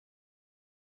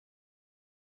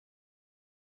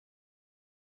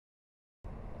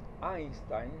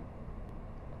Einstein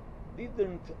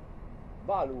didn't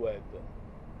evaluate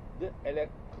the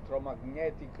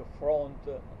electromagnetic front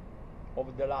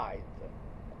of the light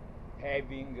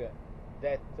having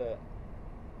that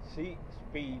c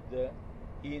speed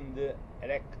in the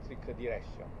electric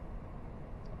direction,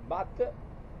 but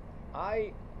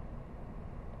I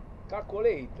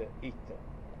calculate it,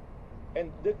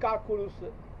 and the calculus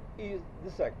is the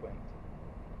sequent.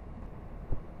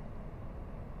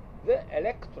 The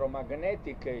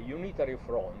electromagnetic unitary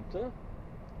front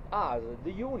has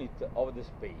the unit of the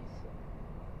space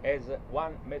as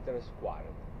 1 meter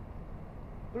squared,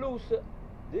 plus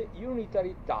the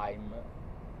unitary time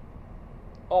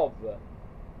of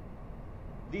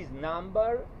this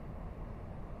number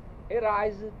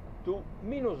raised to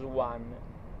 -1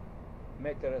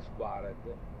 meter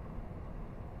squared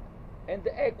and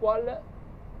equal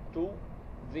to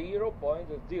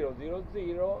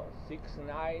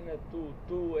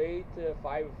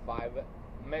 0.00069228855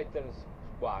 meters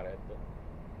squared.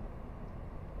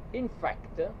 In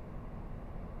fact,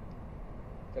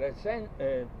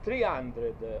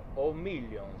 300 of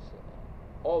millions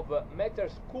of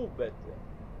meters cubed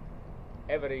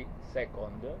every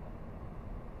second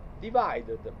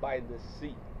divided by the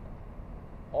c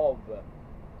of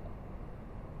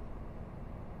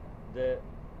the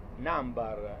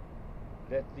number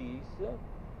that is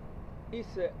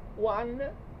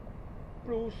 1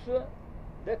 plus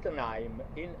that time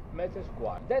in meters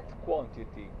squared. That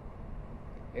quantity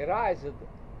raised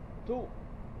to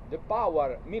the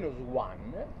power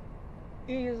 -1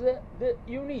 is the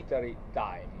unitary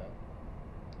time,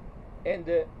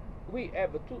 and we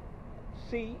have to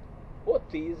see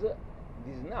what is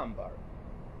this number.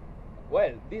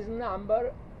 Well, this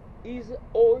number is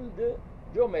all the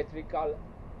geometrical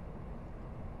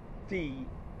t.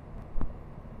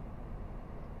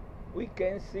 We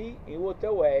can see in what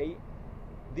a way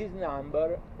this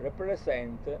number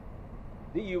represents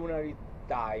the unitary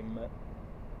time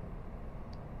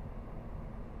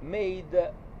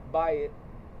made by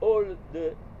all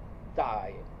the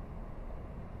time.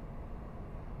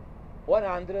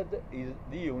 100 is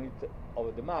the unit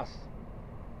of the mass.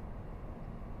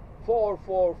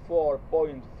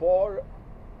 444.4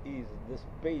 is the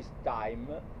space-time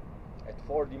at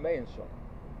 4 dimensions.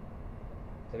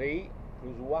 3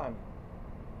 plus 1.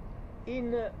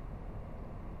 In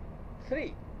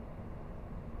 3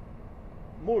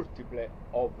 multiple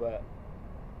of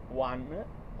 1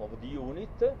 of the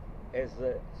unit as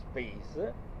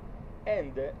space,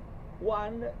 and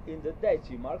 1 in the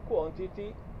decimal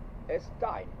quantity as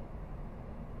time.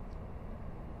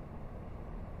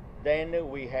 Then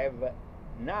we have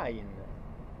 9,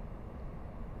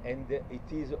 and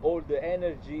it is all the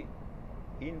energy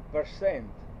in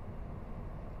percent.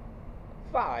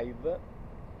 5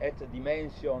 at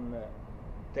dimension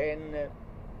 10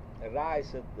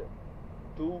 raised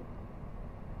to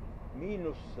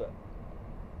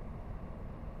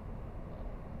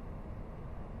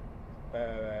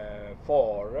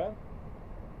 -4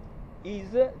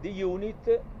 is the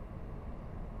unit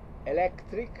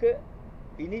electric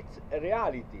in its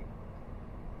reality.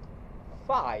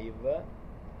 5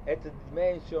 at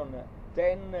dimension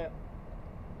 10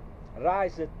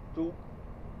 raised to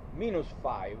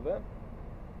 -5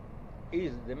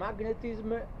 is the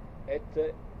magnetism at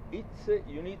its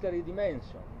unitary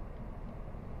dimension.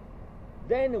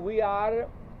 Then we have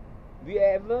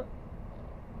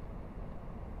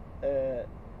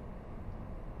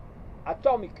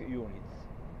atomic units.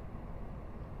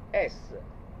 S,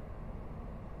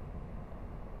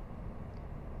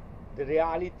 the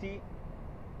reality,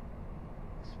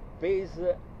 space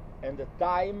and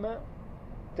time,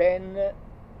 10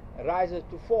 rises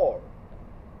to 4.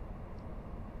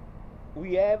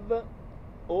 We have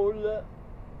all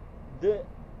the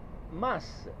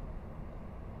mass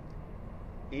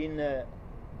in the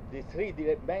 3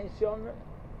 dimension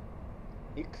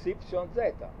x, y,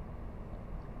 z,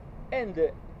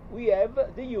 and we have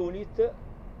the unit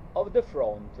of the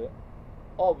front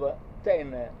of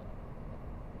 10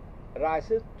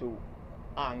 raised to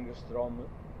angstrom.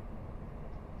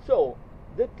 So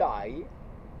the tie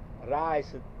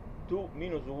raised to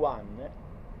 -1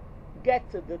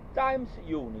 get the times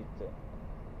unit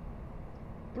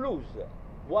plus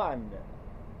 1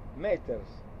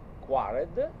 meters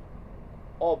squared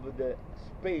of the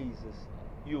spaces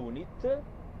unit,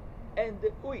 and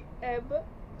we have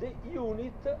the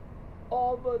unit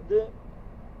of the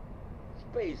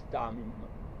space-time.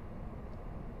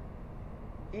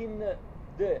 In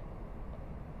the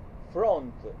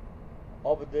front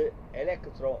of the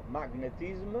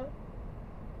electromagnetism,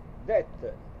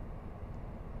 that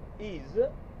is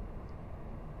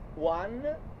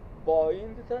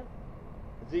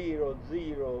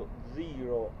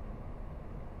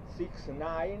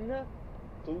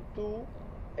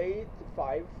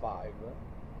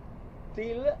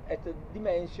till at the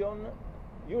dimension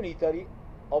unitary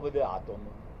of the atom.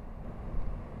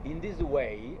 In this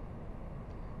way,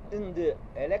 in the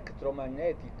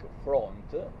electromagnetic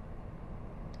front,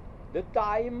 the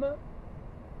time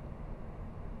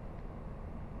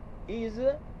is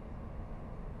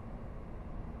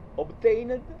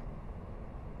obtained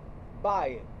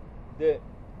by the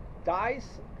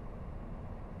dice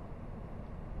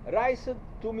raised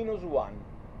to -1,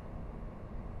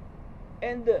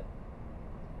 and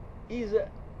is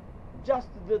just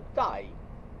the tie,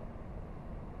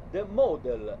 the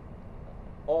model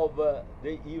of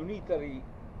the unitary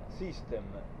system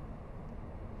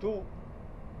to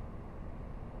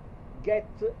get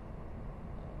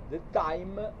the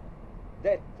time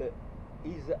that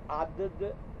is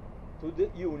added to the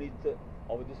unit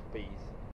of the space.